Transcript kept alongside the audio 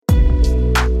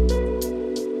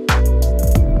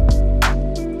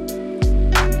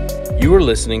You are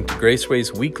listening to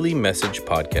Graceway's weekly message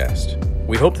podcast.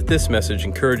 We hope that this message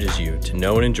encourages you to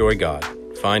know and enjoy God,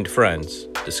 find friends,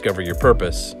 discover your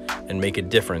purpose, and make a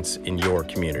difference in your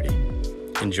community.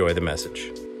 Enjoy the message.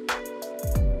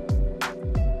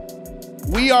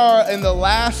 We are in the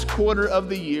last quarter of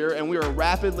the year, and we are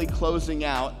rapidly closing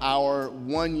out our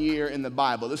 1 year in the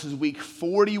Bible. This is week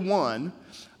 41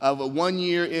 of a 1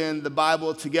 year in the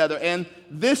Bible together. And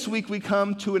this week we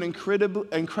come to an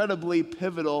incredibly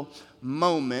pivotal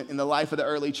moment in the life of the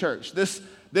early church. This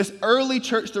early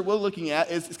church that we're looking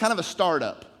at is kind of a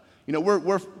startup. You know,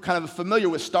 we're kind of familiar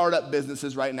with startup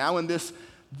businesses right now, and this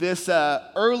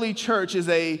early church is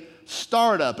a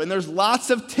startup. And there's lots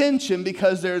of tension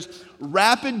because there's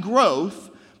rapid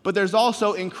growth, but there's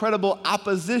also incredible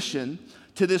opposition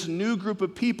to this new group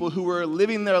of people who are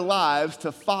living their lives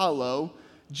to follow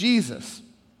Jesus.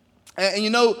 And you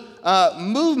know,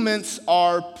 movements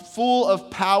are full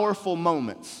of powerful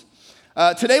moments.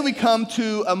 Today we come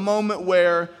to a moment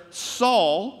where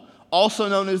Saul, also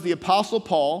known as the Apostle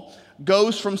Paul,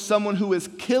 goes from someone who is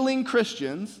killing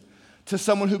Christians to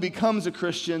someone who becomes a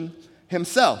Christian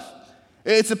himself.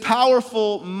 It's a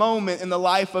powerful moment in the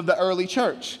life of the early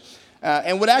church,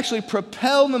 and would actually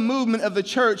propel the movement of the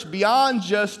church beyond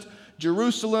just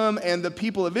Jerusalem and the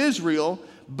people of Israel,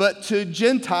 but to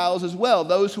Gentiles as well,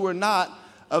 those who are not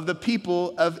of the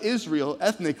people of Israel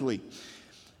ethnically.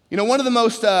 You know, one of the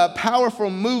most powerful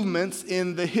movements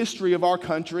in the history of our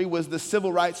country was the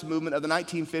civil rights movement of the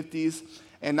 1950s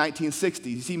and 1960s.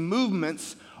 You see,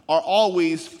 movements are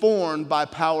always formed by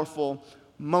powerful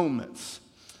moments.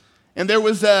 And there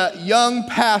was a young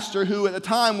pastor who at the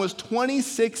time was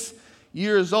 26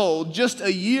 years old, just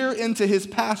a year into his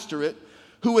pastorate,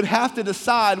 who would have to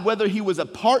decide whether he was a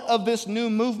part of this new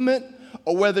movement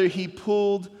or whether he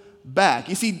pulled back.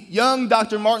 You see, young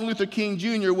Dr. Martin Luther King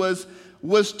Jr.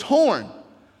 was torn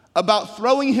about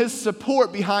throwing his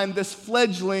support behind this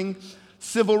fledgling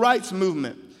civil rights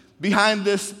movement, behind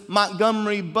this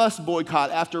Montgomery bus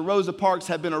boycott after Rosa Parks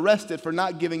had been arrested for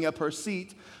not giving up her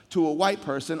seat to a white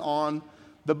person on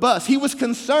the bus. He was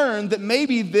concerned that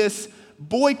maybe this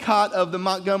boycott of the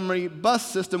Montgomery bus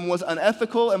system was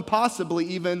unethical and possibly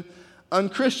even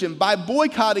unchristian. By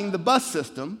boycotting the bus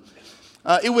system,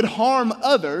 it would harm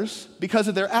others because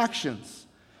of their actions.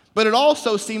 But it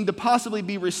also seemed to possibly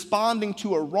be responding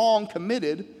to a wrong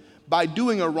committed by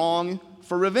doing a wrong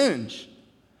for revenge.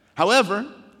 However,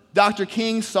 Dr.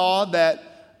 King saw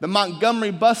that the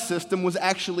Montgomery bus system was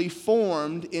actually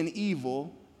formed in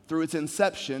evil through its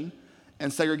inception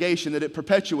and segregation that it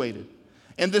perpetuated.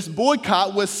 And this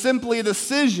boycott was simply a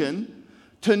decision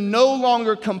to no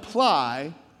longer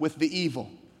comply with the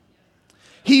evil.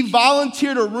 He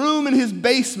volunteered a room in his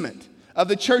basement of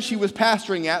the church he was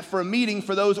pastoring at for a meeting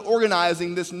for those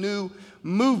organizing this new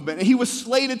movement. And he was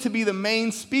slated to be the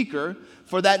main speaker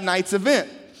for that night's event.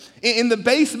 In the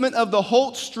basement of the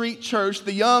Holt Street Church,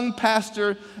 the young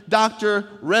pastor, Dr.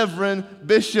 Reverend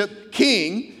Bishop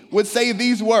King, would say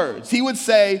these words. He would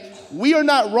say, "We are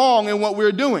not wrong in what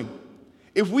we're doing.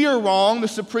 If we are wrong, the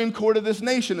Supreme Court of this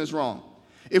nation is wrong.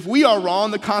 If we are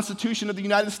wrong, the Constitution of the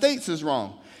United States is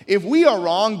wrong. If we are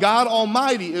wrong, God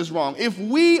Almighty is wrong. If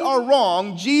we are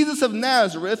wrong, Jesus of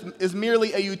Nazareth is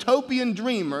merely a utopian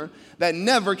dreamer that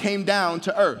never came down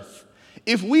to earth.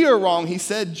 If we are wrong," he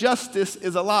said, "justice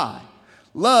is a lie.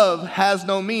 Love has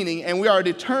no meaning, and we are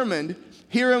determined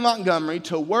here in Montgomery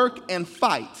to work and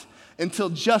fight until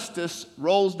justice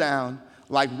rolls down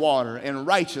like water and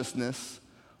righteousness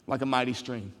like a mighty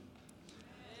stream."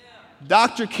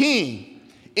 Dr. King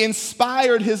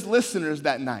inspired his listeners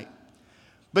that night,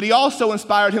 but he also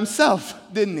inspired himself,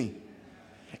 didn't he?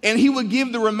 And he would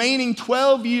give the remaining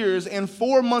 12 years and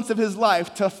 4 months of his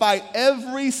life to fight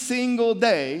every single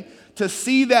day to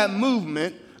see that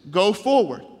movement go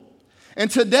forward.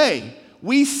 And today,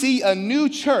 we see a new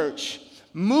church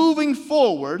moving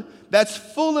forward that's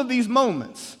full of these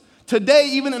moments. Today,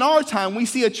 even in our time, we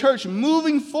see a church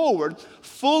moving forward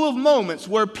full of moments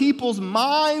where people's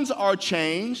minds are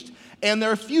changed and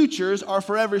their futures are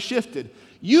forever shifted.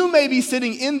 You may be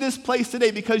sitting in this place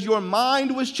today because your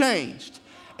mind was changed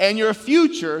and your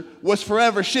future was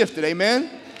forever shifted. Amen?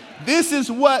 This is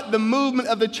what the movement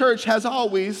of the church has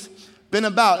always been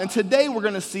about. And today we're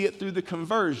going to see it through the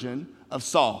conversion of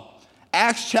Saul.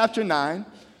 Acts chapter 9.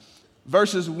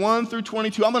 Verses 1 through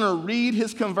 22, I'm going to read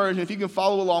his conversion, if you can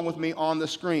follow along with me on the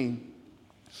screen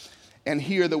and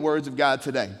hear the words of God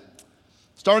today.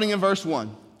 Starting in verse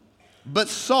 1. "But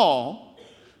Saul,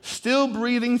 still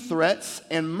breathing threats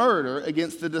and murder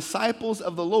against the disciples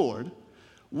of the Lord,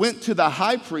 went to the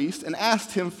high priest and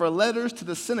asked him for letters to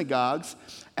the synagogues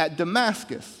at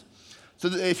Damascus, so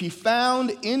that if he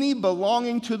found any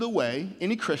belonging to the way,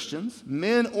 any Christians,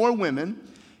 men or women,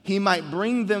 he might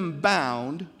bring them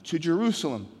bound to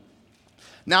Jerusalem.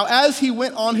 Now, as he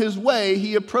went on his way,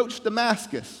 he approached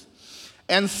Damascus,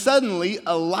 and suddenly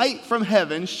a light from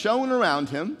heaven shone around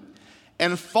him,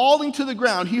 and falling to the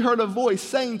ground, he heard a voice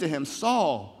saying to him,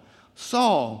 Saul,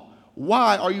 Saul,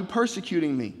 why are you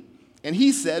persecuting me? And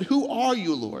he said, Who are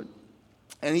you, Lord?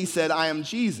 And he said, I am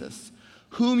Jesus,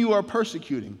 whom you are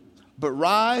persecuting. But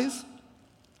rise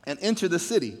and enter the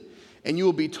city, and you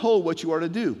will be told what you are to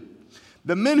do.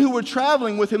 The men who were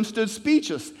traveling with him stood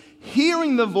speechless,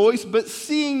 hearing the voice, but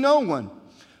seeing no one.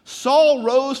 Saul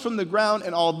rose from the ground,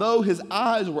 and although his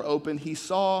eyes were open, he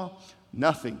saw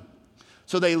nothing.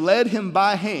 So they led him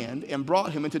by hand and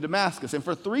brought him into Damascus. And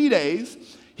for 3 days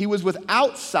he was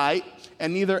without sight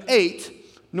and neither ate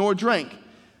nor drank.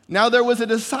 Now there was a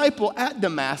disciple at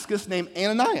Damascus named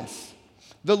Ananias.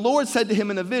 The Lord said to him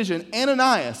in a vision,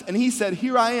 Ananias, and he said,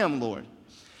 Here I am, Lord.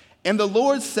 And the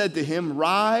Lord said to him,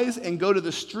 Rise and go to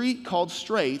the street called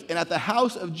Straight, and at the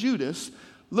house of Judas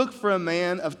look for a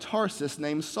man of Tarsus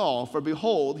named Saul, for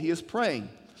behold, he is praying.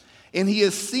 And he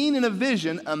has seen in a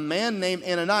vision a man named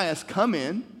Ananias come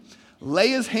in, lay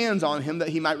his hands on him that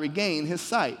he might regain his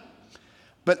sight.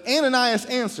 But Ananias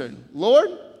answered, Lord,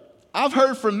 I've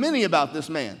heard from many about this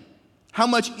man, how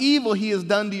much evil he has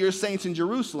done to your saints in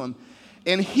Jerusalem.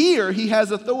 And here he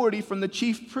has authority from the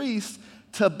chief priests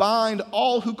to bind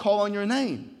all who call on your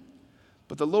name.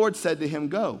 But the Lord said to him,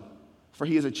 Go, for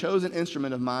he is a chosen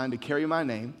instrument of mine to carry my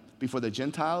name before the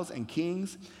Gentiles and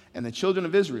kings and the children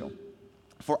of Israel.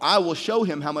 For I will show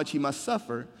him how much he must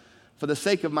suffer for the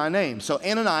sake of my name. So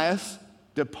Ananias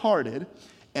departed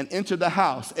and entered the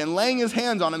house. And laying his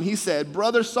hands on him, he said,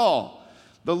 Brother Saul,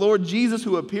 the Lord Jesus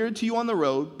who appeared to you on the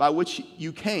road by which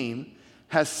you came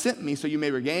has sent me so you may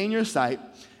regain your sight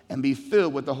and be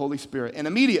filled with the Holy Spirit. And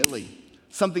immediately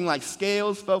something like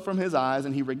scales fell from his eyes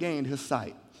and he regained his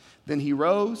sight. Then he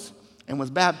rose and was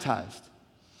baptized.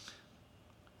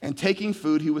 And taking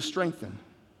food, he was strengthened.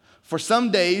 For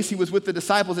some days he was with the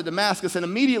disciples at Damascus, and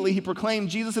immediately he proclaimed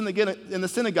Jesus in the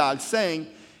synagogue, saying,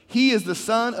 He is the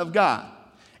Son of God.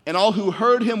 And all who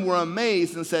heard him were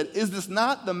amazed and said, Is this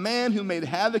not the man who made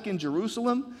havoc in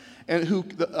Jerusalem and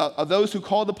those who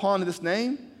called upon his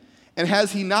name? And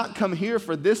has he not come here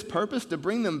for this purpose, to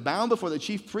bring them bound before the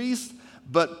chief priests?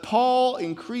 But Paul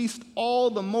increased all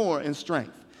the more in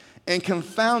strength and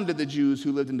confounded the Jews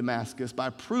who lived in Damascus by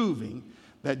proving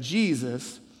that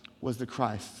Jesus was the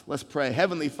Christ. Let's pray.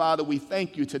 Heavenly Father, we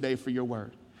thank you today for your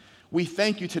word. We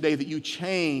thank you today that you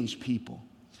change people.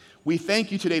 We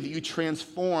thank you today that you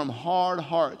transform hard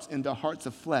hearts into hearts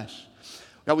of flesh.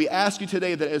 God, we ask you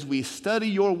today that as we study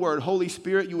your word, Holy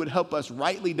Spirit, you would help us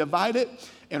rightly divide it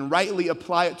and rightly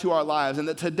apply it to our lives. And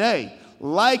that today,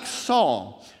 like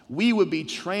Saul, we would be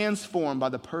transformed by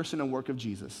the person and work of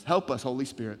Jesus. Help us, Holy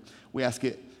Spirit. We ask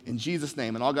it in Jesus'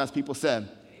 name. And all God's people said,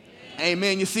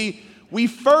 Amen. You see, we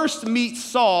first meet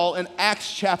Saul in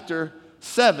Acts chapter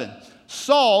 7.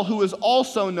 Saul, who is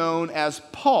also known as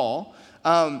Paul,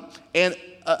 and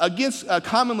against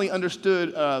commonly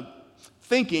understood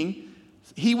thinking,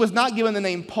 he was not given the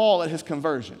name Paul at his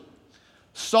conversion.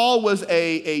 Saul was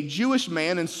a Jewish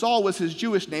man, and Saul was his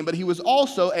Jewish name, but he was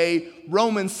also a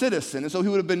Roman citizen, and so he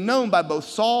would have been known by both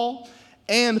Saul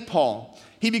and Paul.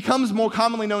 He becomes more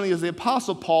commonly known as the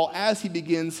Apostle Paul as he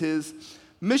begins his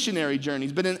missionary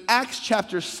journeys. But in Acts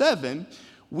chapter 7,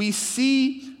 we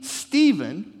see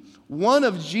Stephen, one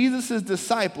of Jesus'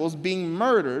 disciples, being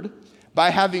murdered by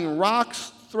having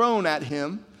rocks thrown at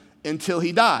him until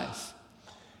he dies.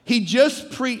 He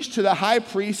just preached to the high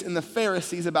priests and the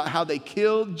Pharisees about how they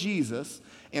killed Jesus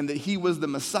and that he was the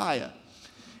Messiah.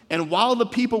 And while the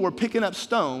people were picking up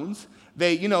stones,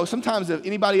 they, sometimes if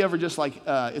anybody ever just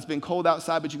it's been cold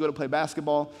outside, but you go to play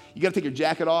basketball, you got to take your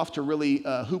jacket off to really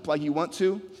hoop like you want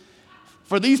to.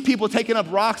 For these people taking up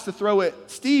rocks to throw at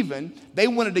Stephen, they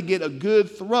wanted to get a good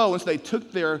throw, and so they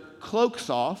took their cloaks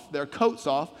off, their coats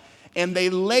off, and they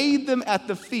laid them at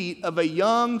the feet of a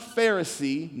young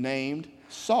Pharisee named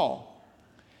Saul.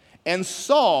 And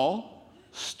Saul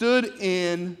stood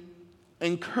in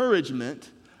encouragement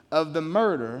of the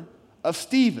murder of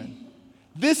Stephen.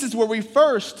 This is where we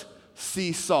first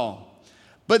see Saul.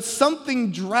 But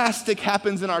something drastic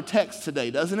happens in our text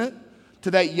today, doesn't it?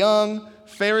 To that young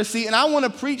Pharisee. And I want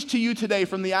to preach to you today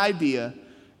from the idea,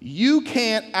 you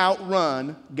can't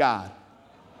outrun God.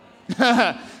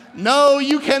 No,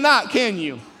 you cannot, can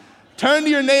you? Turn to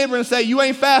your neighbor and say, you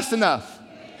ain't fast enough.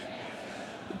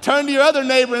 Turn to your other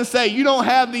neighbor and say, you don't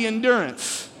have the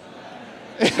endurance.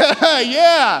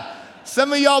 Yeah,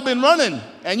 some of y'all been running,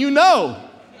 and you know.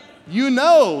 You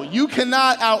know you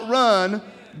cannot outrun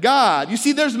God. You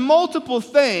see, there's multiple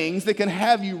things that can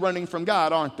have you running from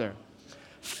God, aren't there?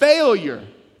 Failure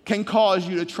can cause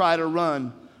you to try to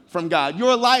run from God.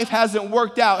 Your life hasn't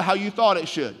worked out how you thought it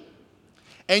should.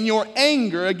 And your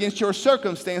anger against your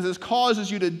circumstances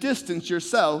causes you to distance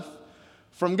yourself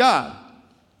from God.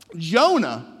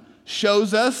 Jonah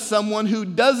shows us someone who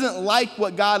doesn't like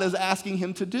what God is asking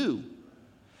him to do.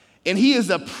 And he is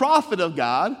a prophet of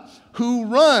God who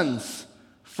runs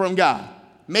from God.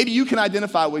 Maybe you can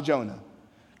identify with Jonah.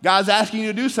 God's asking you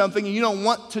to do something and you don't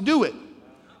want to do it.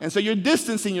 And so you're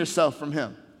distancing yourself from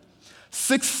him.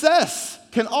 Success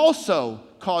can also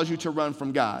cause you to run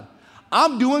from God.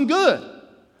 I'm doing good.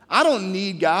 I don't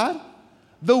need God.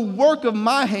 The work of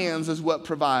my hands is what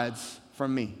provides for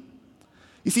me.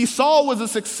 You see, Saul was a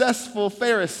successful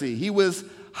Pharisee. He was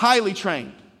highly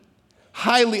trained,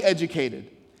 highly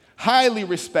educated, highly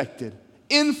respected,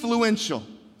 influential.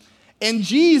 And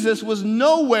Jesus was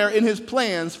nowhere in his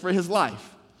plans for his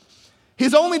life.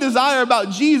 His only desire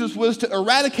about Jesus was to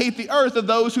eradicate the earth of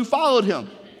those who followed him.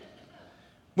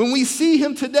 When we see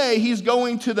him today, he's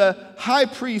going to the high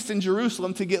priest in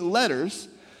Jerusalem to get letters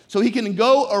so he can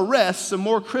go arrest some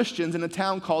more Christians in a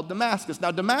town called Damascus.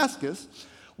 Now, Damascus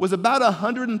was about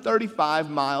 135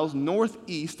 miles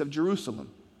northeast of Jerusalem.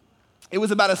 It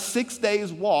was about a 6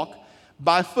 days walk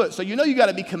by foot. So you know you got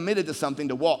to be committed to something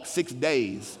to walk 6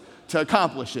 days to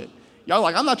accomplish it. Y'all are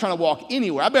like, I'm not trying to walk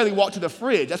anywhere. I barely walk to the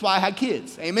fridge. That's why I had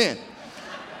kids. Amen.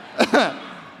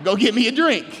 Go get me a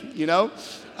drink, you know.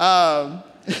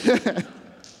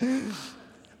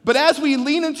 But as we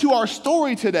lean into our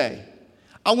story today,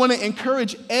 I want to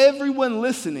encourage everyone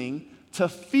listening to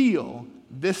feel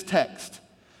this text.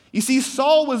 You see,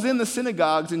 Saul was in the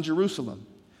synagogues in Jerusalem.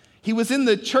 He was in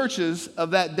the churches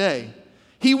of that day.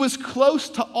 He was close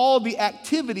to all the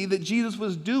activity that Jesus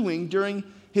was doing during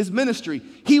his ministry.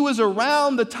 He was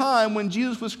around the time when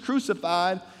Jesus was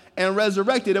crucified and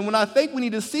resurrected. And what I think we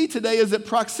need to see today is that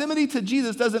proximity to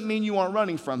Jesus doesn't mean you aren't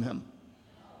running from him.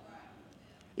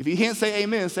 If you can't say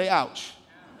amen, say ouch.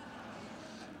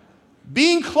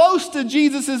 Being close to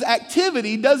Jesus'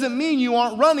 activity doesn't mean you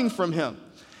aren't running from him.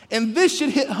 And this should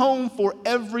hit home for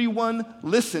everyone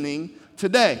listening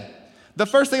today. The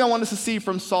first thing I want us to see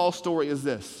from Saul's story is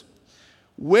this.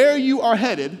 Where you are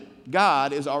headed,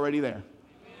 God is already there.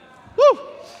 Woo!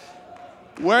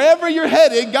 Wherever you're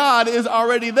headed, God is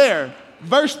already there.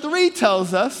 Verse 3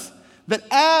 tells us that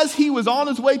as he was on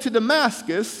his way to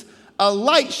Damascus, a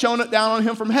light shone down on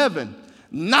him from heaven,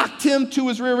 knocked him to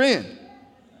his rear end.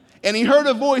 And he heard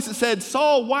a voice that said,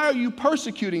 Saul, why are you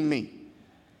persecuting me?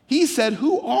 He said,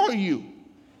 who are you?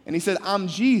 And he said, I'm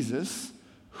Jesus,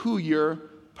 who you're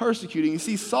persecuting. You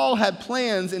see, Saul had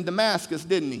plans in Damascus,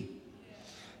 didn't he?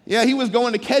 Yeah, he was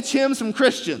going to catch him some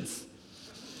Christians.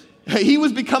 He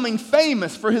was becoming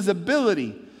famous for his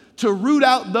ability to root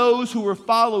out those who were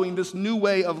following this new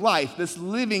way of life, this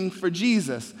living for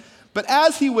Jesus. But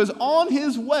as he was on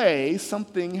his way,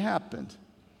 something happened.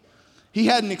 He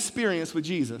had an experience with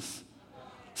Jesus.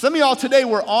 Some of y'all today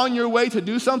were on your way to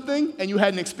do something and you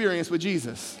had an experience with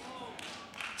Jesus.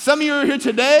 Some of you are here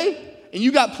today and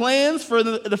you got plans for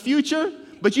the future,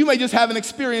 but you may just have an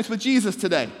experience with Jesus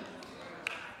today.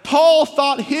 Paul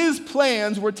thought his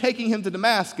plans were taking him to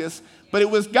Damascus, but it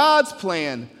was God's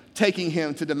plan taking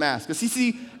him to Damascus. You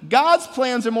see, God's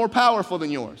plans are more powerful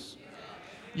than yours.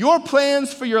 Your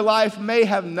plans for your life may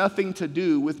have nothing to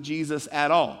do with Jesus at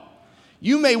all.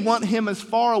 You may want him as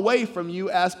far away from you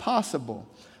as possible,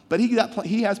 but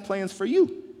he has plans for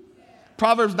you.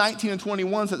 Proverbs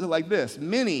 19:21 says it like this,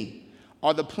 many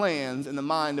are the plans in the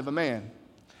mind of a man,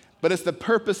 but it's the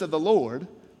purpose of the Lord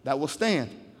that will stand.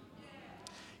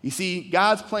 You see,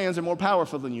 God's plans are more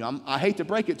powerful than you. I hate to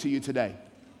break it to you today,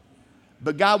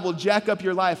 but God will jack up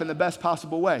your life in the best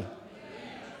possible way.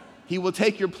 He will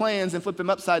take your plans and flip them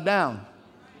upside down.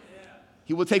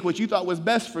 He will take what you thought was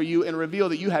best for you and reveal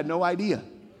that you had no idea.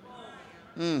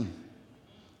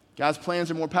 God's plans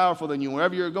are more powerful than you.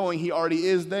 Wherever you're going, he already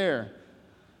is there.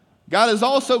 God is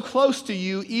also close to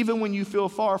you even when you feel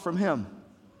far from him.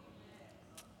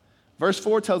 Verse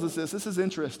 4 tells us this. This is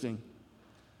interesting.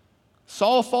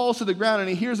 Saul falls to the ground and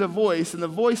he hears a voice, and the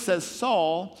voice says,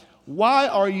 Saul, why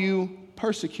are you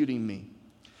persecuting me?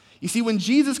 You see, when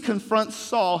Jesus confronts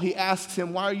Saul, he asks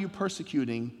him, why are you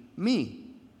persecuting me?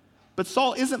 But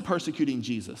Saul isn't persecuting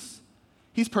Jesus.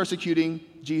 He's persecuting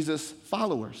Jesus'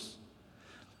 followers.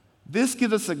 This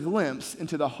gives us a glimpse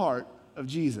into the heart of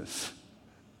Jesus.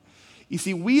 You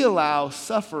see, we allow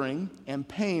suffering and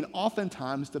pain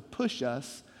oftentimes to push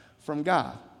us from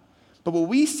God. But what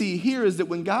we see here is that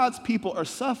when God's people are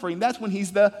suffering, that's when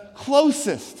he's the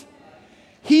closest.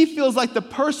 He feels like the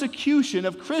persecution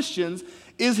of Christians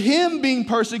is him being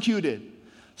persecuted.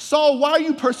 Saul, why are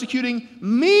you persecuting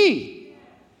me?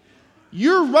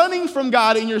 You're running from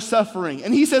God in your suffering.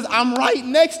 And he says, I'm right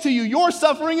next to you. Your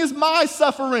suffering is my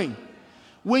suffering.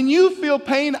 When you feel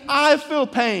pain, I feel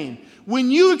pain.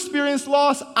 When you experience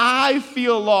loss, I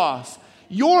feel loss.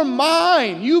 You're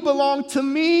mine. You belong to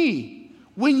me.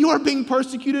 When you're being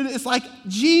persecuted, it's like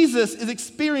Jesus is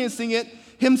experiencing it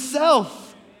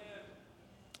himself.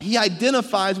 He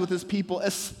identifies with his people,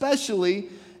 especially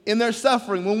in their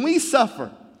suffering. When we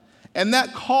suffer, and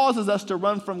that causes us to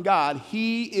run from God,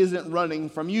 he isn't running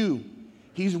from you.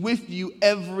 He's with you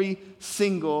every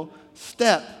single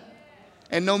step.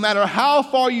 And no matter how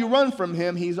far you run from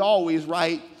him, he's always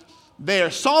right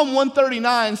there. Psalm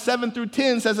 139, 7 through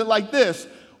 10 says it like this: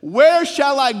 where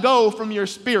shall I go from your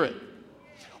spirit?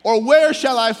 Or where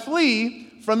shall I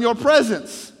flee from your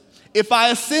presence? If I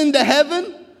ascend to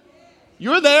heaven,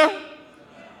 you're there.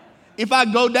 If I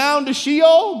go down to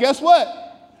Sheol, guess what?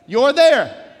 You're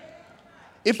there.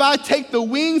 If I take the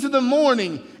wings of the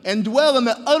morning and dwell in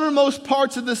the uttermost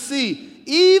parts of the sea,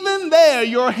 even there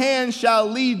your hand shall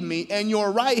lead me, and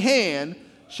your right hand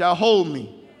shall hold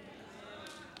me.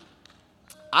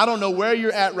 I don't know where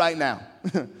you're at right now.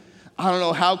 I don't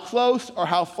know how close or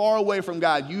how far away from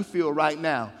God you feel right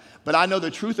now, but I know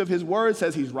the truth of his word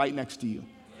says he's right next to you.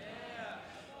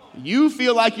 You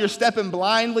feel like you're stepping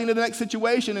blindly into the next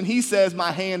situation, and he says,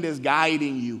 my hand is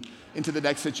guiding you into the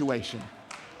next situation.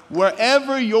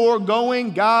 Wherever you're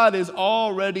going, God is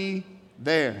already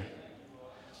there.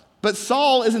 But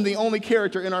Saul isn't the only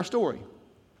character in our story.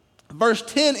 Verse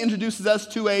 10 introduces us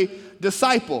to a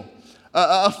disciple,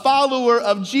 a follower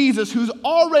of Jesus who's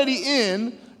already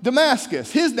in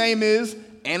Damascus. His name is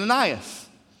Ananias.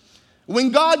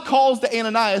 When God calls to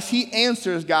Ananias, he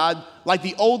answers God like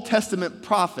the Old Testament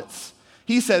prophets.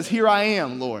 He says, here I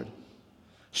am, Lord,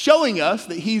 showing us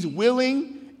that he's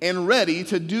willing and ready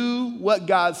to do what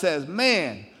God says.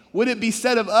 Man, would it be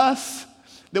said of us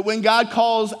that when God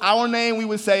calls our name, we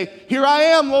would say, here I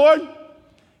am, Lord.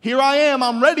 Here I am.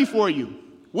 I'm ready for you.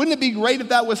 Wouldn't it be great if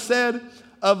that was said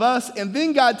of us? And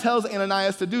then God tells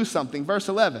Ananias to do something. Verse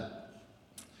 11.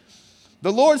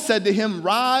 The Lord said to him,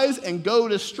 rise and go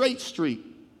to Straight Street.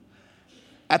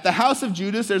 At the house of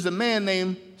Judas, there's a man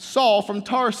named Saul from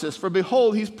Tarsus, for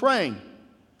behold, he's praying.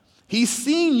 He's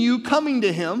seen you coming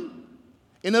to him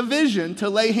in a vision to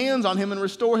lay hands on him and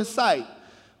restore his sight.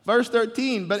 Verse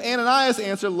 13, but Ananias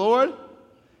answered, Lord,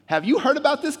 have you heard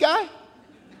about this guy?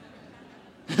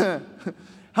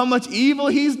 How much evil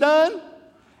he's done?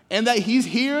 And that he's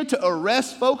here to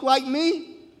arrest folk like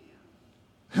me?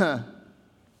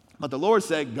 But the Lord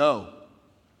said, go,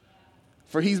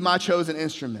 for he's my chosen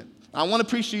instrument. I want to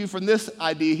preach to you from this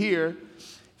idea here,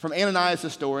 from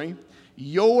Ananias' story.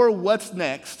 Your what's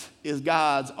next is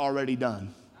God's already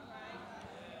done.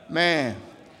 Man,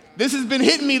 this has been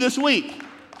hitting me this week.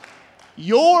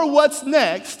 Your what's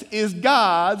next is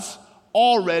God's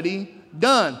already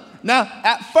done. Now,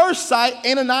 at first sight,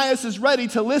 Ananias is ready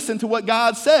to listen to what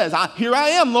God says. Here I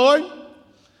am, Lord.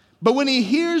 But when he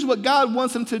hears what God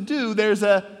wants him to do, there's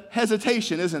a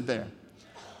hesitation, isn't there?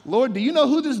 Lord, do you know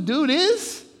who this dude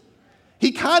is?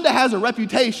 He kind of has a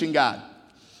reputation, God.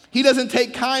 He doesn't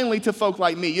take kindly to folk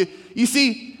like me. You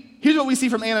see, here's what we see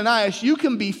from Ananias. You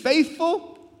can be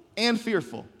faithful and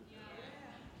fearful.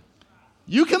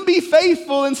 You can be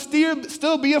faithful and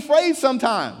still be afraid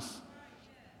sometimes.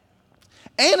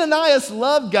 Ananias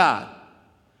loved God,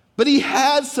 but he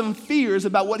had some fears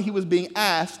about what he was being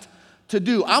asked to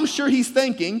do. I'm sure he's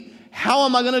thinking, how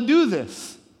am I going to do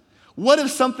this? What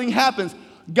if something happens?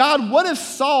 God, what if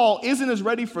Saul isn't as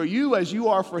ready for you as you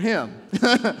are for him?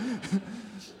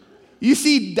 You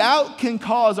see, doubt can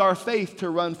cause our faith to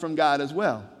run from God as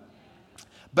well.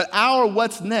 But our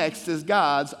what's next is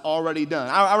God's already done.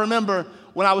 I remember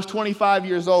when I was 25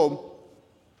 years old,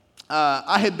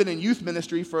 I had been in youth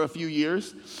ministry for a few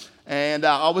years, and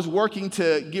I was working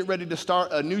to get ready to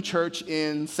start a new church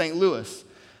in St. Louis.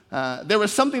 There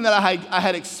was something that I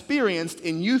had experienced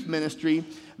in youth ministry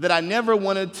that I never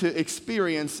wanted to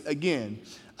experience again.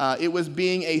 It was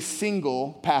being a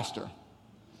single pastor.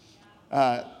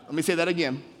 Let me say that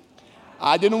again.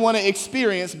 I didn't want to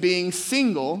experience being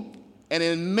single and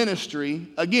in ministry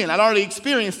again. I'd already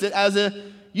experienced it as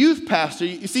a youth pastor.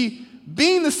 You see,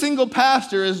 being the single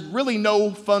pastor is really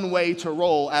no fun way to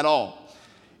roll at all.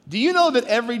 Do you know that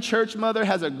every church mother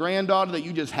has a granddaughter that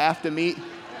you just have to meet?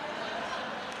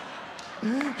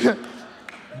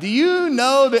 Do you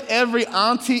know that every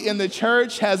auntie in the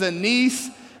church has a niece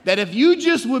that if you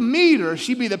just would meet her,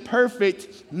 she'd be the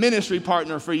perfect ministry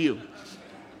partner for you?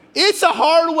 It's a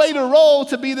hard way to roll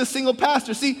to be the single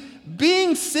pastor. See,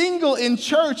 being single in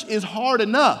church is hard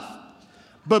enough,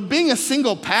 but being a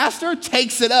single pastor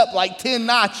takes it up like 10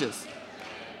 notches.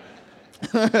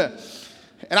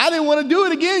 And I didn't want to do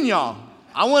it again, y'all.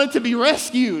 I wanted to be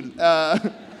rescued.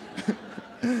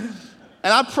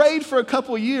 And I prayed for a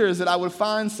couple years that I would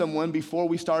find someone before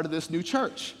we started this new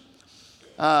church.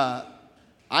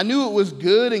 I knew it was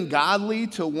good and godly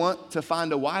to want to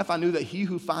find a wife. I knew that he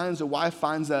who finds a wife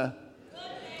finds a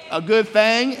good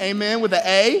thing, amen, with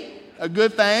an a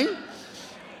good thing.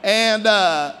 And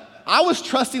I was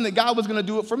trusting that God was going to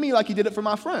do it for me like he did it for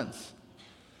my friends.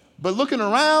 But looking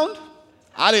around,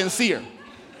 I didn't see her.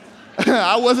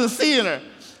 I wasn't seeing her.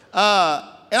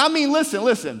 And I mean,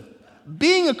 listen.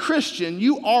 Being a Christian,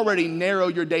 you already narrow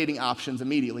your dating options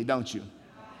immediately, don't you?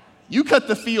 You cut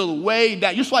the field way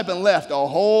down. You're swiping left a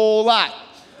whole lot.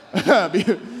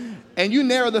 And you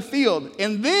narrow the field.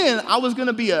 And then I was going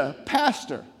to be a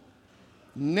pastor.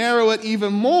 Narrow it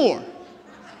even more.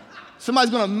 Somebody's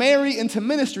going to marry into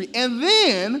ministry. And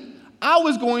then I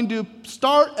was going to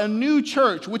start a new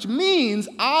church, which means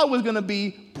I was going to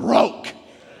be broke.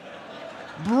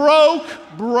 Broke.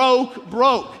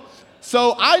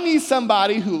 So I need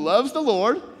somebody who loves the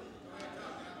Lord,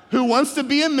 who wants to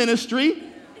be in ministry,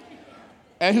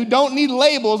 and who don't need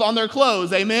labels on their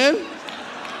clothes, amen?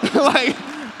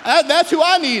 That's who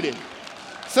I needed.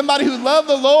 Somebody who loved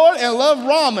the Lord and loved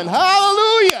ramen.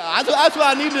 Hallelujah. That's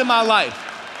what I needed in my life.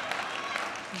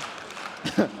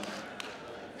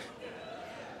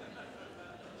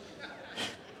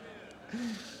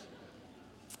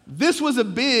 This was a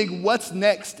big what's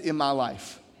next in my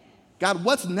life. God,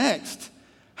 what's next?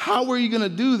 How are you going to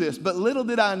do this? But little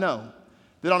did I know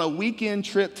that on a weekend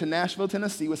trip to Nashville,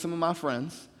 Tennessee with some of my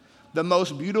friends, the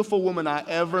most beautiful woman I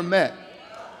ever met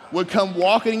would come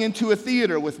walking into a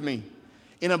theater with me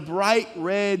in a bright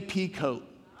red pea coat.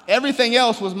 Everything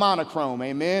else was monochrome,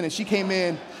 amen? And she came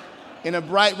in a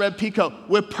bright red pea coat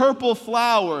with purple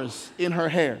flowers in her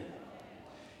hair.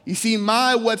 You see,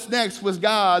 my what's next was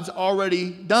God's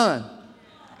already done.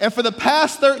 And for the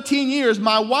past 13 years,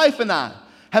 my wife and I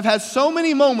have had so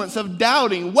many moments of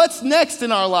doubting what's next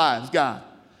in our lives, God.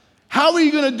 How are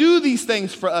you going to do these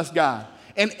things for us, God?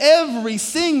 And every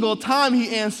single time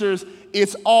he answers,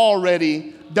 it's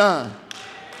already done.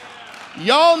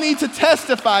 Y'all need to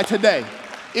testify today.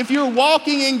 If you're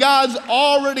walking in God's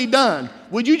already done,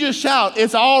 would you just shout,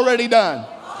 it's already done?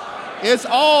 It's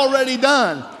already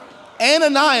done.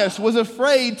 Ananias was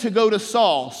afraid to go to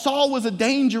Saul. Saul was a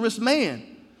dangerous man.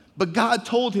 But God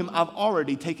told him, I've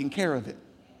already taken care of it.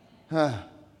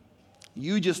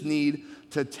 You just need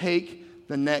to take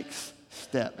the next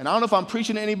step. And I don't know if I'm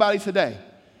preaching to anybody today.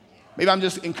 Maybe I'm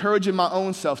just encouraging my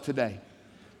own self today.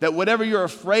 That whatever you're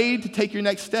afraid to take your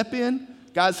next step in,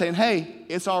 God's saying, hey,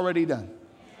 it's already done.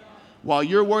 While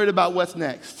you're worried about what's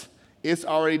next, it's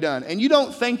already done. And you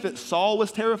don't think that Saul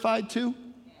was terrified too?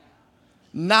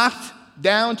 Knocked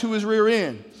down to his rear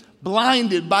end.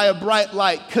 Blinded by a bright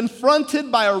light,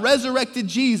 confronted by a resurrected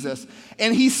Jesus,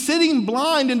 and he's sitting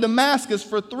blind in Damascus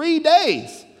for 3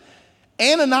 days.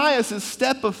 Ananias'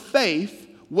 step of faith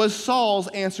was Saul's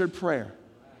answered prayer.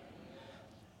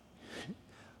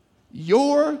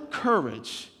 Your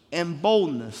courage and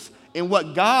boldness in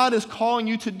what God is calling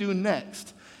you to do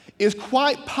next is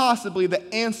quite possibly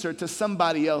the answer to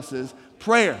somebody else's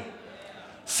prayer.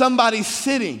 Somebody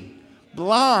sitting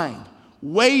blind,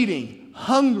 waiting,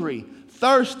 hungry,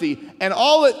 thirsty, and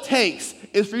all it takes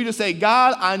is for you to say,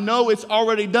 God, I know it's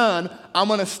already done. I'm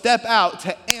going to step out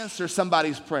to answer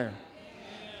somebody's prayer.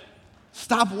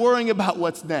 Stop worrying about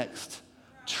what's next.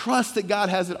 Trust that God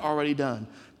has it already done.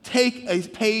 Take a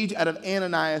page out of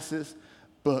Ananias'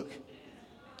 book.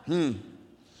 And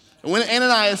when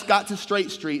Ananias got to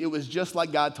Straight Street, it was just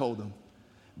like God told him.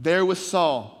 There was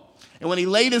Saul. And when he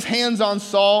laid his hands on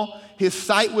Saul, his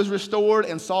sight was restored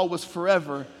and Saul was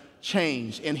forever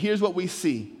changed. And here's what we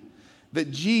see, that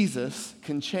Jesus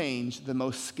can change the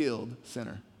most skilled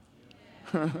sinner.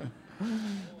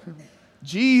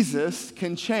 Jesus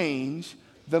can change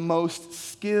the most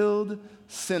skilled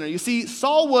sinner. You see,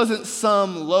 Saul wasn't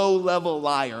some low-level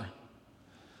liar.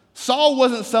 Saul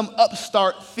wasn't some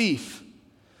upstart thief.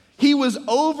 He was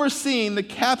overseeing the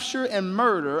capture and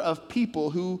murder of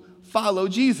people who follow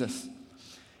Jesus.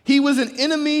 He was an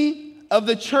enemy of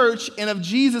the church and of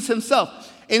Jesus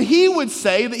himself. And he would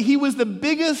say that he was the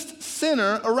biggest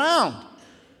sinner around.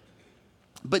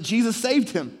 But Jesus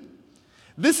saved him.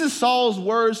 This is Saul's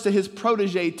words to his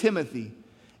protege Timothy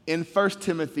in 1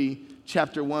 Timothy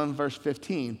chapter 1, verse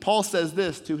 15. Paul says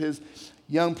this to his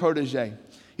young protege.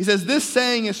 He says, this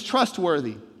saying is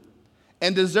trustworthy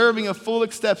and deserving of full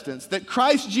acceptance, that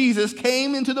Christ Jesus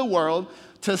came into the world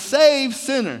to save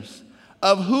sinners,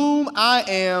 of whom I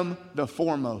am the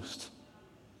foremost.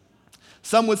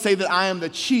 Some would say that I am the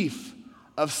chief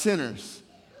of sinners.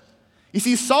 You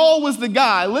see, Saul was the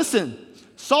guy, listen,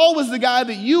 Saul was the guy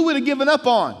that you would have given up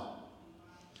on.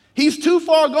 He's too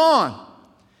far gone.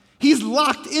 He's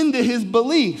locked into his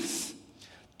beliefs,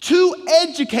 too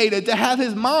educated to have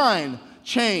his mind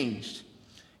changed.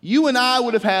 You and I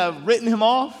would have written him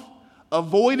off,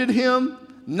 avoided him,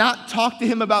 not talked to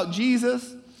him about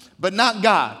Jesus, but not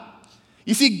God.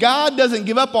 You see, God doesn't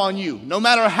give up on you. No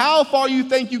matter how far you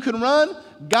think you can run,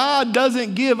 God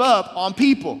doesn't give up on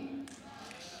people.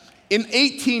 In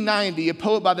 1890, a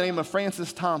poet by the name of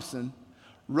Francis Thompson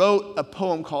wrote a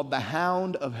poem called The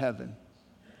Hound of Heaven.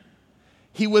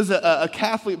 He was a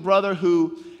Catholic brother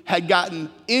who had gotten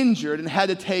injured and had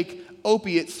to take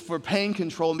opiates for pain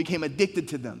control and became addicted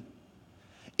to them.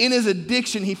 In his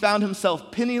addiction, he found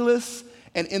himself penniless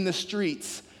and in the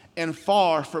streets and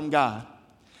far from God.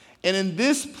 And in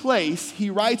this place, he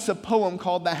writes a poem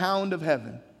called The Hound of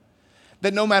Heaven,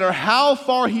 that no matter how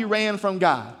far he ran from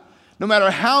God, no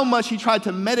matter how much he tried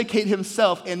to medicate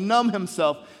himself and numb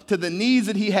himself to the needs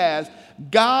that he has,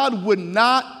 God would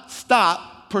not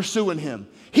stop pursuing him.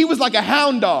 He was like a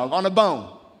hound dog on a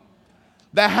bone.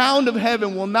 The hound of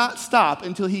heaven will not stop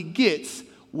until he gets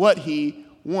what he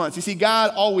wants. You see,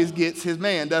 God always gets his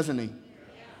man, doesn't he?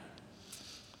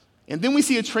 And then we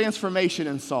see a transformation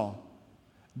in Saul.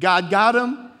 God got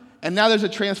him, and now there's a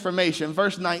transformation.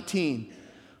 Verse 19,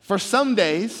 for some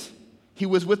days he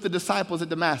was with the disciples at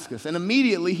Damascus, and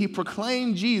immediately he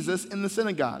proclaimed Jesus in the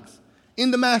synagogues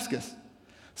in Damascus,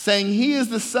 saying, he is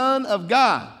the Son of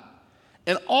God.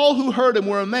 And all who heard him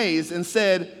were amazed and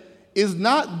said, is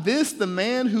not this the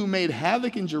man who made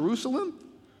havoc in Jerusalem?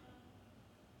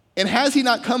 And has he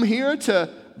not come here to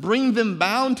bring them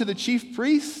bound to the chief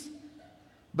priests?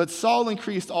 But Saul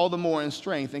increased all the more in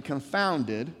strength and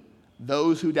confounded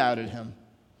those who doubted him.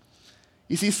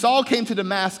 You see, Saul came to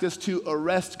Damascus to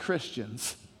arrest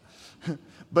Christians.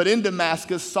 But in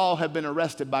Damascus, Saul had been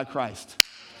arrested by Christ.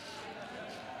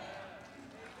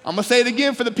 I'm going to say it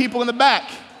again for the people in the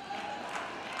back.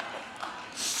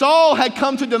 Saul had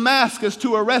come to Damascus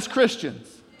to arrest Christians.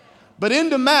 But in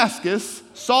Damascus,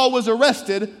 Saul was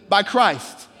arrested by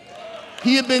Christ.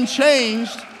 He had been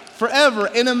changed forever.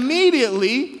 And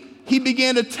immediately, he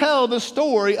began to tell the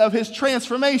story of his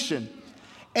transformation.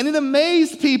 And it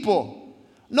amazed people.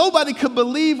 Nobody could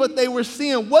believe what they were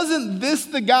seeing. Wasn't this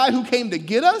the guy who came to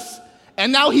get us?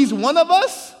 And now he's one of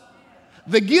us?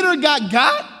 The getter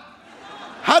got?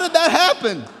 How did that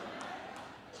happen?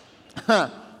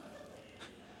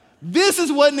 This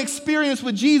is what an experience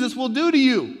with Jesus will do to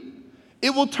you.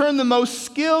 It will turn the most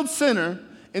skilled sinner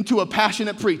into a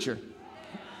passionate preacher.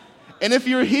 And if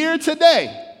you're here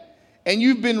today and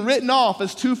you've been written off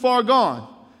as too far gone,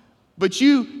 but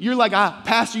you're like,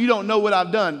 Pastor, you don't know what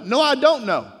I've done. No, I don't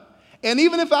know. And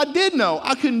even if I did know,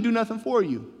 I couldn't do nothing for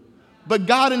you. But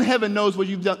God in heaven knows what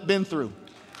you've been through.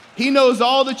 He knows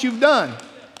all that you've done.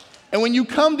 And when you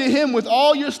come to him with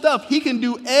all your stuff, he can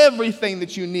do everything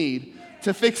that you need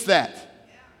to fix that.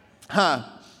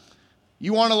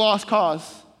 You aren't a lost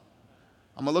cause.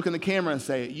 I'm going to look in the camera and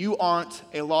say it. You aren't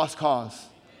a lost cause.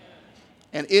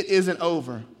 And it isn't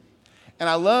over. And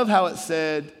I love how it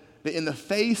said that in the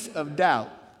face of doubt,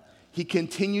 he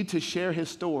continued to share his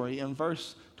story. And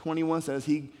verse 21 says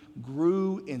he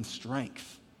grew in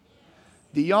strength.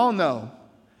 Do y'all know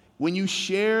when you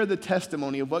share the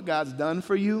testimony of what God's done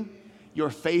for you, your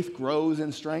faith grows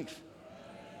in strength?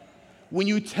 When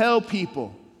you tell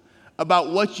people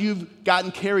about what you've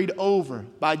gotten carried over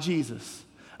by Jesus,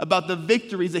 about the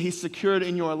victories that he secured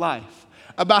in your life,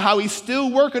 about how he's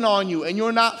still working on you and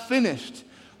you're not finished,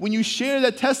 when you share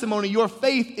that testimony, your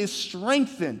faith is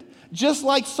strengthened, just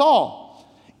like Saul.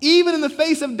 Even in the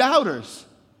face of doubters,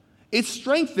 it's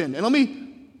strengthened. And let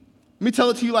me tell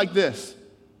it to you like this.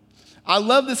 I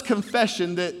love this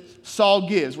confession that Saul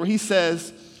gives where he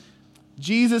says,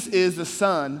 Jesus is the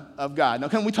Son of God. Now,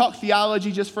 can we talk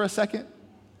theology just for a second?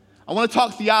 I want to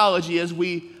talk theology as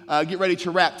we get ready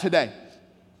to wrap today.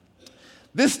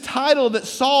 This title that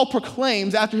Saul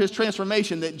proclaims after his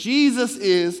transformation, that Jesus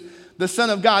is the Son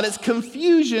of God, it's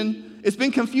confusion. It's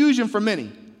been confusion for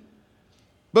many.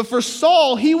 But for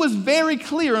Saul, he was very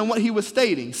clear in what he was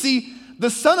stating. See, the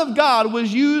Son of God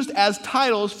was used as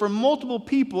titles for multiple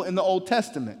people in the Old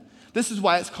Testament. This is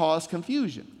why it's caused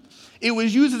confusion. It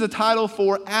was used as a title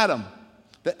for Adam,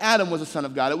 that Adam was a son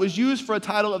of God. It was used for a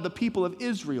title of the people of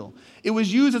Israel. It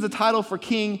was used as a title for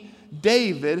King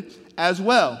David as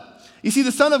well. You see,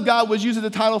 the Son of God was used as a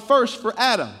title first for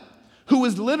Adam, who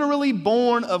was literally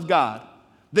born of God,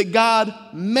 that God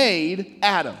made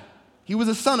Adam. He was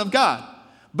a son of God.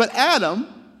 But Adam,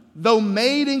 though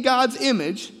made in God's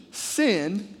image,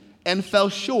 sinned and fell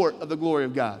short of the glory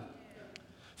of God.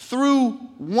 Through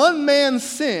one man's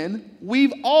sin,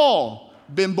 we've all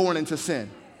been born into sin.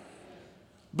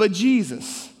 But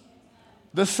Jesus,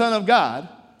 the Son of God,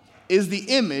 is the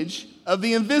image of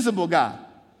the invisible God.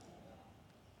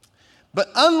 But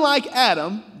unlike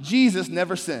Adam, Jesus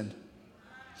never sinned.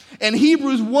 And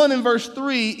Hebrews 1 and verse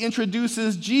 3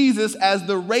 introduces Jesus as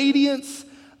the radiance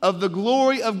of the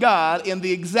glory of God and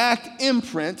the exact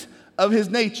imprint of his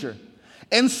nature.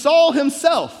 And Saul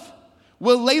himself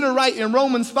will later write in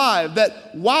Romans 5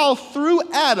 that while through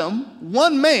Adam,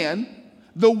 one man,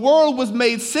 the world was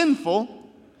made sinful,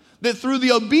 that through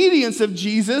the obedience of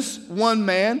Jesus, one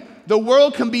man, the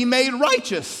world can be made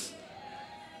righteous.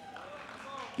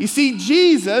 You see,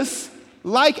 Jesus,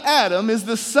 like Adam, is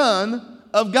the Son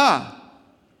of God.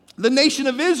 The nation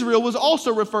of Israel was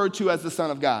also referred to as the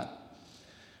Son of God.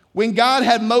 When God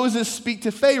had Moses speak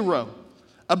to Pharaoh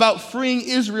about freeing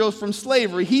Israel from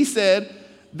slavery, he said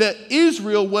that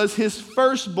Israel was his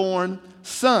firstborn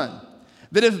son.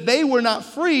 That if they were not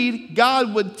freed,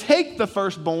 God would take the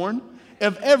firstborn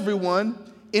of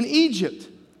everyone in Egypt.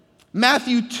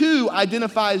 Matthew 2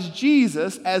 identifies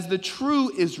Jesus as the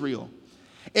true Israel.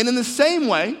 And in the same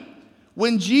way,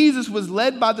 when Jesus was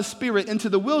led by the Spirit into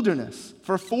the wilderness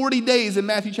for 40 days in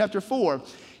Matthew chapter 4,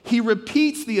 he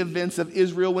repeats the events of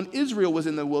Israel when Israel was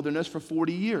in the wilderness for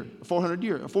 40 years,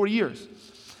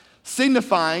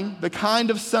 signifying the kind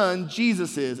of son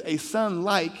Jesus is, a son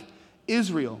like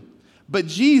Israel. But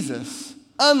Jesus,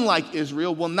 unlike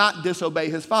Israel, will not disobey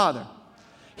his father.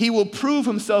 He will prove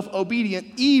himself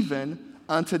obedient even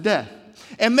unto death.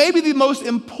 And maybe the most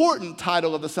important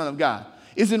title of the Son of God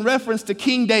is in reference to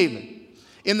King David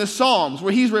in the Psalms,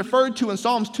 where he's referred to in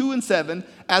Psalms 2 and 7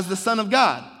 as the Son of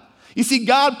God. You see,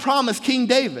 God promised King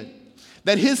David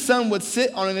that his son would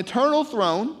sit on an eternal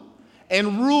throne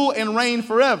and rule and reign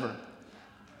forever.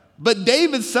 But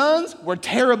David's sons were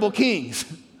terrible kings,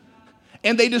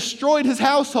 and they destroyed his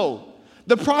household.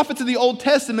 The prophets of the Old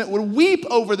Testament would weep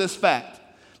over this fact,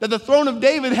 that the throne of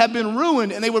David had been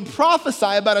ruined, and they would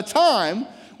prophesy about a time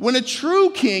when a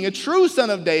true king, a true son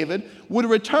of David, would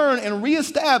return and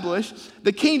reestablish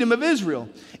the kingdom of Israel.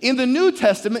 In the New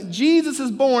Testament, Jesus is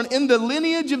born in the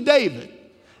lineage of David,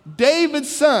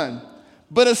 David's son,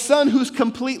 but a son who's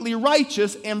completely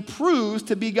righteous and proves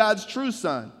to be God's true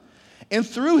son. And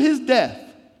through his death,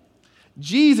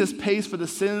 Jesus pays for the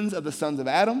sins of the sons of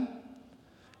Adam,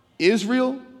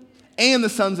 Israel, and the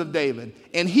sons of David.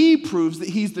 And he proves that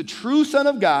he's the true Son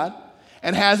of God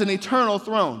and has an eternal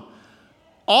throne.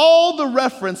 All the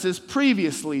references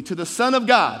previously to the Son of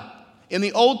God in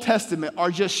the Old Testament are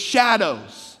just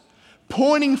shadows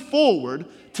pointing forward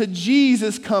to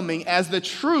Jesus coming as the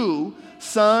true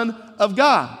Son of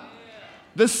God.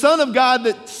 The Son of God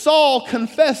that Saul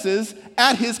confesses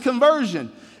at his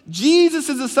conversion. Jesus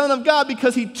is the Son of God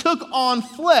because he took on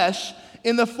flesh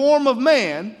in the form of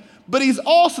man, but he's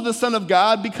also the Son of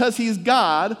God because he's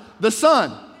God the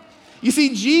Son. You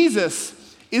see, Jesus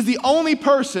is the only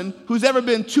person who's ever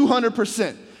been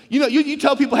 200%. You know, you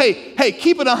tell people, hey,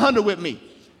 keep it 100 with me.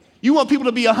 You want people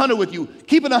to be 100 with you.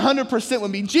 Keep it 100%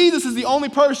 with me. Jesus is the only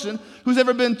person who's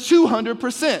ever been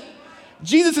 200%.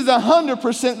 Jesus is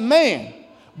 100% man,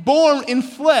 born in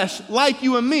flesh like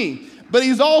you and me, but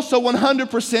he's also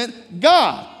 100%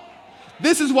 God.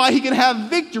 This is why he can have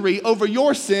victory over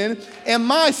your sin and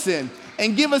my sin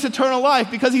and give us eternal life,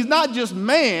 because he's not just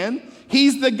man,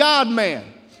 he's the God-man.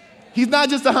 He's not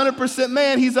just 100%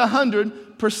 man, he's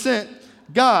 100%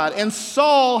 God. And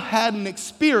Saul had an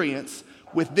experience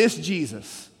with this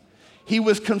Jesus. He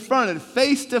was confronted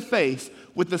face to face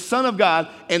with the Son of God,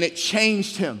 and it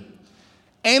changed him.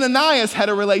 Ananias had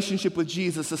a relationship with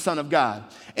Jesus, the Son of God,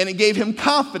 and it gave him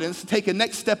confidence to take a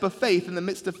next step of faith in the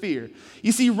midst of fear.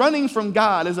 You see, running from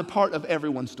God is a part of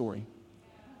everyone's story.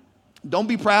 Don't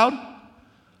be proud.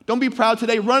 Don't be proud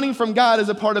today. Running from God is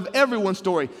a part of everyone's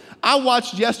story. I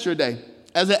watched yesterday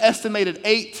as an estimated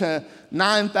 8,000 to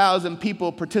 9,000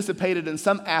 people participated in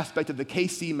some aspect of the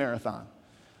KC Marathon,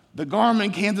 the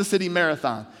Garmin Kansas City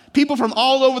Marathon. People from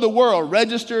all over the world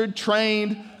registered,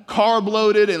 trained, carb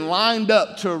loaded, and lined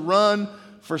up to run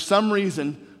for some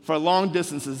reason for long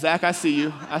distances. Zach, I see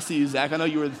you. I see you, Zach. I know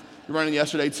you were running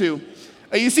yesterday too.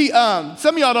 You see,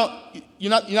 some of y'all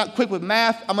you're not quick with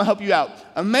math. I'm gonna help you out.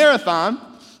 A marathon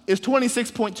is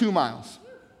 26.2 miles.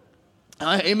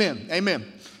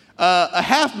 Amen. A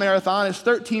half marathon is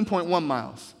 13.1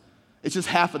 miles. It's just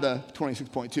half of the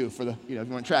 26.2 for the, if you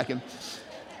want tracking.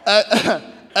 A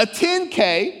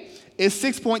 10K is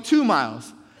 6.2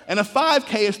 miles, and a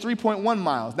 5K is 3.1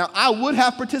 miles. Now, I would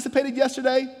have participated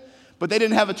yesterday, but they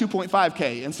didn't have a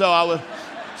 2.5K, and so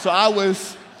I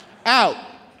was out.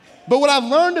 But what I've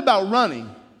learned about running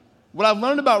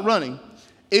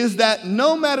is that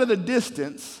no matter the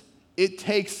distance, it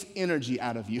takes energy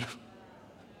out of you.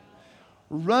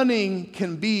 Running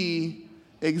can be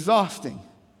exhausting.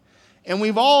 And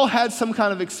we've all had some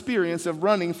kind of experience of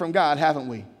running from God, haven't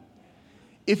we?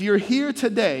 If you're here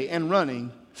today and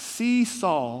running, see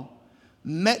Saul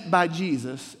met by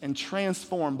Jesus and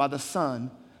transformed by the Son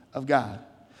of God.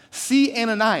 See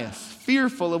Ananias,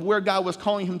 fearful of where God was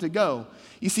calling him to go.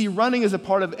 You see, running is a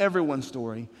part of everyone's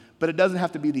story, but it doesn't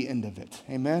have to be the end of it.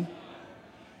 Amen?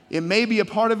 It may be a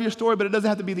part of your story, but it doesn't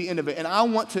have to be the end of it. And I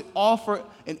want to offer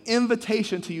an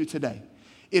invitation to you today.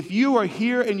 If you are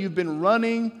here and you've been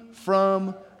running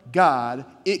from God,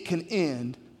 it can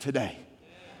end today.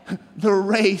 The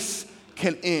race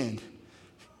can end.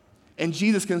 And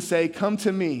Jesus can say, "Come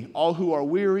to me, all who are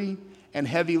weary and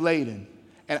heavy laden,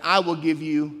 and I will give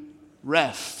you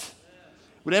rest."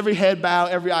 With every head bowed,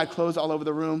 every eye closed all over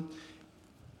the room,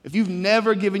 if you've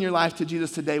never given your life to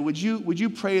Jesus today, would you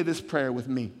pray this prayer with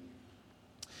me?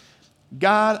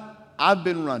 God, I've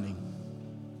been running.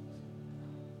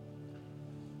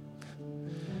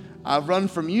 I've run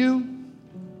from you.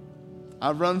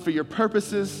 I've run for your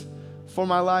purposes for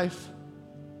my life.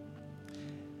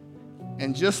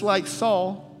 And just like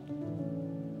Saul,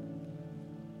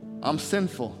 I'm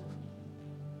sinful.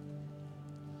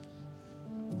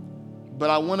 But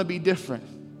I want to be different.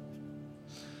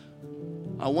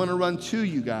 I want to run to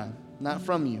you, God, not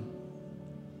from you.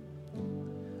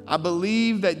 I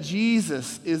believe that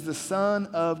Jesus is the Son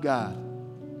of God.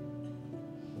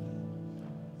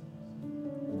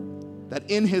 That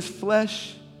in his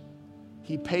flesh,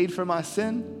 he paid for my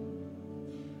sin.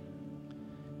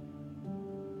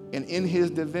 And in his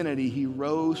divinity, he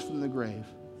rose from the grave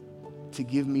to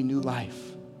give me new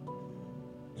life.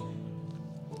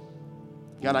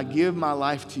 God, I give my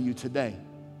life to you today.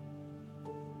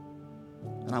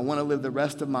 And I want to live the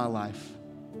rest of my life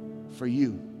for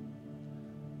you.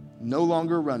 No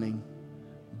longer running,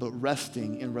 but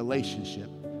resting in relationship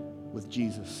with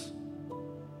Jesus.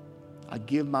 I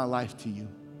give my life to you.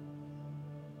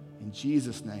 In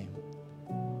Jesus' name,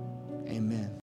 amen.